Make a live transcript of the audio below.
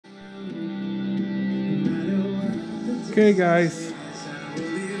Okay, guys.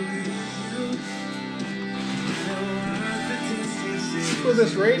 Why is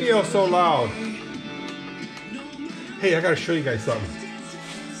this radio so loud? Hey, I gotta show you guys something.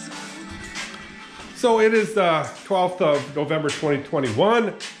 So it is the 12th of November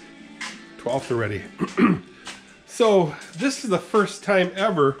 2021. 12th already. So this is the first time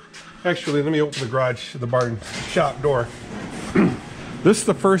ever. Actually, let me open the barn shop door. This is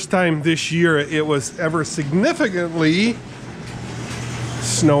the first time this year it was ever significantly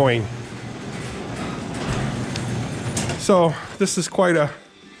snowing. So this is quite a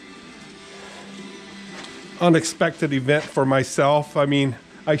unexpected event for myself. I mean,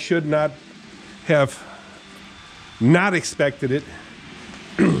 I should not have not expected it.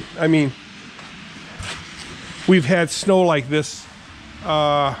 I mean, we've had snow like this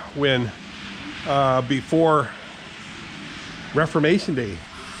before Reformation Day,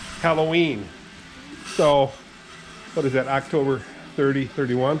 Halloween. So what is that, October 30,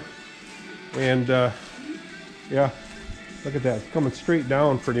 31? And yeah, look at that, it's coming straight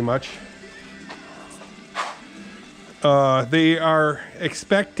down pretty much. They are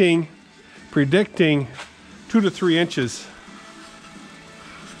predicting 2 to 3 inches,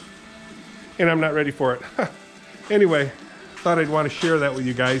 and I'm not ready for it. Anyway, thought I'd want to share that with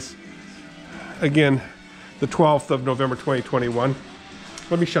you guys. Again, the 12th of November 2021.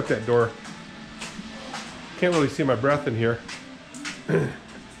 Let me shut that door. Can't really see my breath in here. It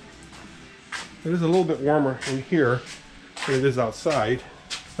is a little bit warmer in here than it is outside.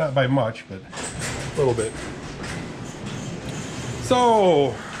 Not by much, but a little bit.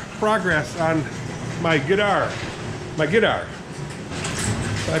 So, progress on my guitar. I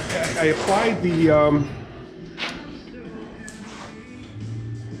applied the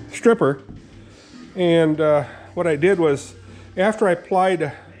stripper, and what I did was, after I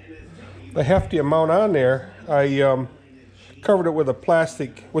applied a hefty amount on there, I covered it with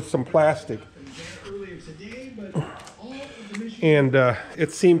some plastic, and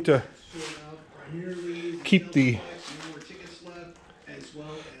it seemed to keep the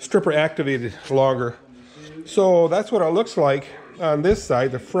stripper activated longer. So that's what it looks like on this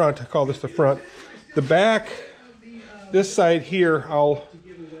side, the front. I call this the front. The back, this side here, I'll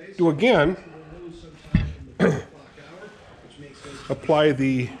do again. Apply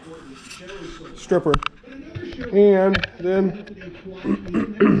the stripper, and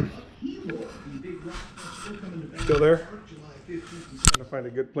then still there. Trying to find a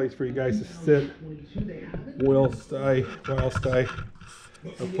good place for you guys to sit whilst I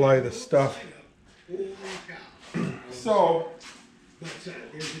apply the stuff. So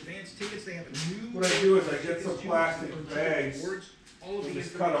what I do is I get some plastic bags and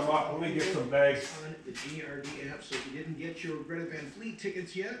just cut them up. Let me get some bags. The GRD app, so if you didn't get your Greta Van Fleet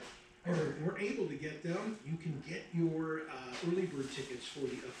tickets yet, or weren't able to get them, you can get your early bird tickets for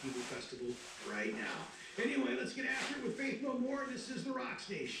the Upheaval Festival right now. Anyway, let's get after it with Faith No More. This is the Rock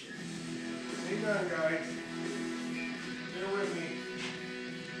Station. Hang on, guys. Bear with me.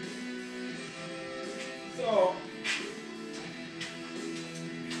 So,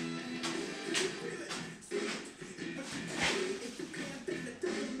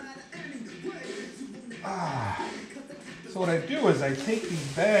 so what I do is I take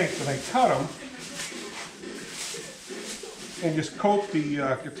these bags and I cut them and just coat the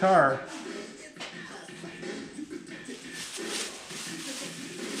guitar,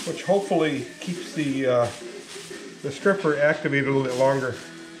 which hopefully keeps the stripper activated a little bit longer.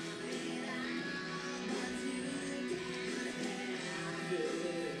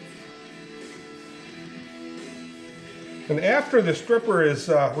 And after the stripper is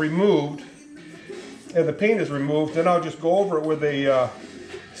removed and the paint is removed, then I'll just go over it with a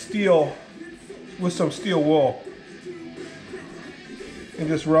some steel wool, and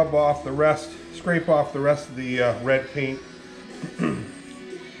just rub off the rest, scrape off the rest of the red paint.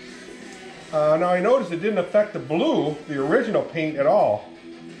 Now I noticed it didn't affect the blue, the original paint, at all.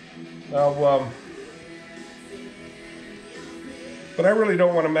 Now, but I really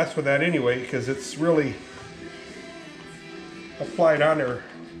don't want to mess with that anyway, because it's really applied on there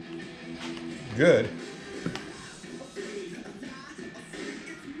good.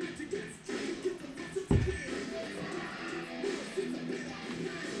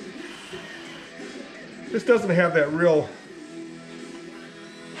 This doesn't have that real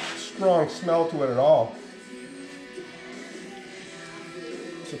strong smell to it at all,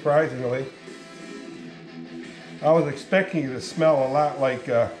 surprisingly. I was expecting it to smell a lot like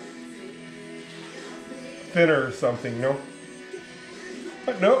thinner or something, you know?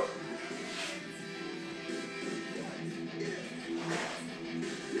 But nope.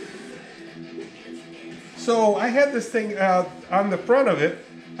 So I had this thing on the front of it.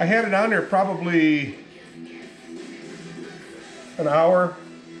 I had it on there probably an hour,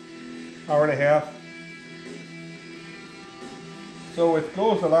 hour and a half. So it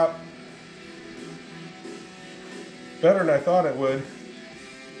goes a lot better than I thought it would.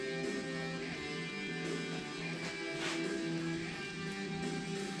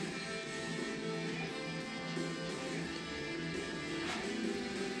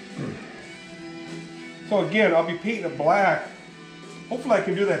 So again, I'll be painting it black. Hopefully I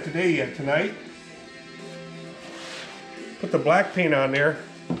can do that today yet, tonight. Put the black paint on there.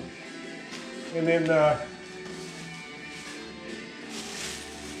 And then the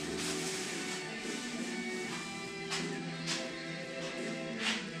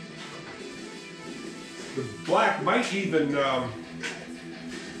black might even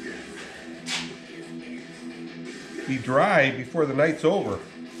be dry before the night's over.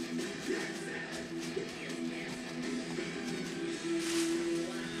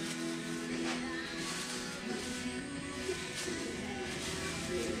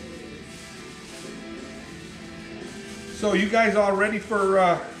 So you guys all ready for,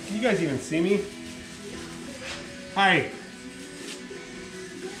 can you guys even see me? Hi.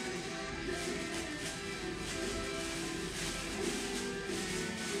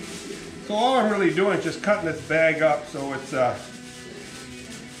 So all I'm really doing is just cutting this bag up so it's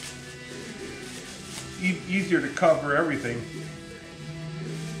easier to cover everything.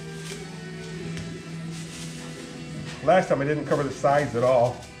 Last time I didn't cover the sides at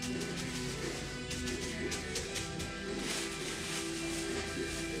all.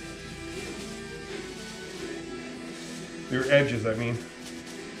 Your edges, I mean.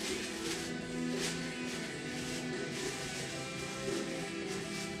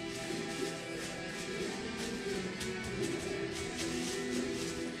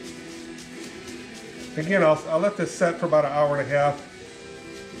 Again, I'll let this set for about an hour and a half.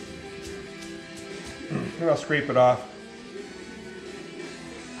 And I'll scrape it off.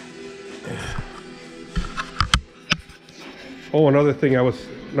 Oh, another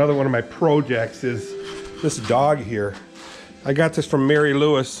one of my projects is this dog here. I got this from Mary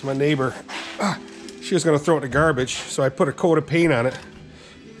Lewis, my neighbor. She was gonna throw it in the garbage, so I put a coat of paint on it.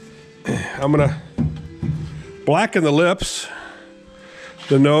 I'm gonna blacken the lips,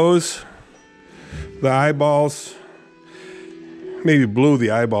 the nose, the eyeballs, maybe blue the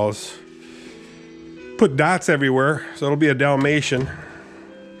eyeballs. Put dots everywhere, so it'll be a Dalmatian.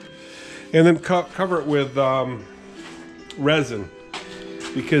 And then cover it with resin,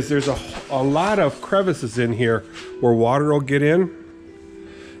 because there's a lot of crevices in here where water will get in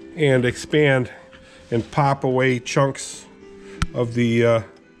and expand and pop away chunks of the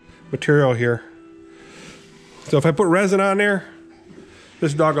material here. So if I put resin on there,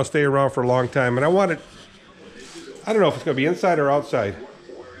 this dog will stay around for a long time. And I want it, I don't know if it's gonna be inside or outside.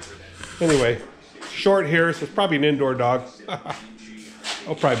 Anyway, short hair, so it's probably an indoor dog.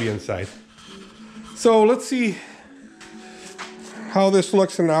 I'll probably be inside. So let's see how this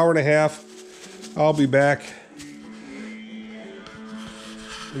looks in an hour and a half. I'll be back.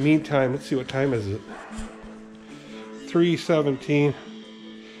 In the meantime, let's see, what time is it? 3:17.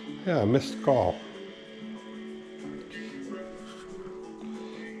 Yeah, missed call.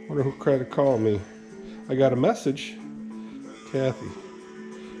 Wonder who tried to call me. I got a message. Kathy.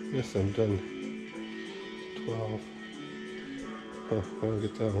 Yes, I'm done. 12. Huh, I'll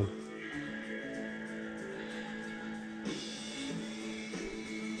get that one.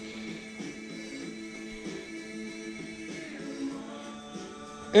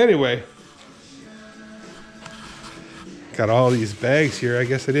 Anyway, got all these bags here. I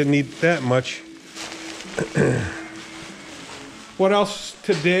guess I didn't need that much. What else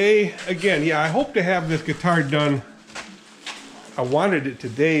today? Again, yeah, I hope to have this guitar done. I wanted it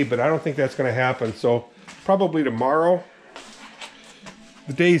today, but I don't think that's going to happen. So probably tomorrow.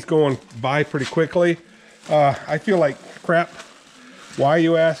 The day's going by pretty quickly. I feel like crap. Why,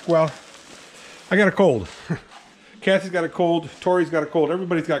 you ask? Well, I got a cold. Kathy's got a cold, Tori's got a cold,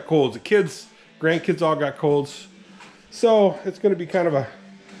 everybody's got colds. The kids, grandkids all got colds. So it's gonna be kind of a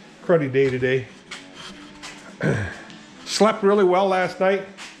cruddy day today. Slept really well last night.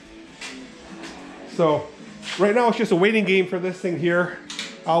 So right now it's just a waiting game for this thing here.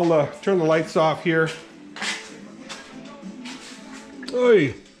 I'll turn the lights off here.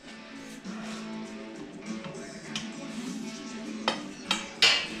 Oy.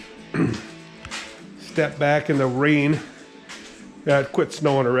 Step back in the rain. Yeah, it quit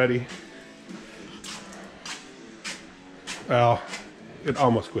snowing already. Well, it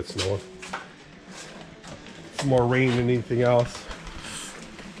almost quit snowing. It's more rain than anything else.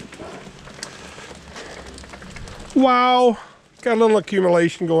 Wow, got a little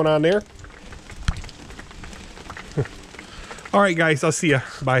accumulation going on there. All right, guys, I'll see ya.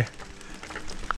 Bye.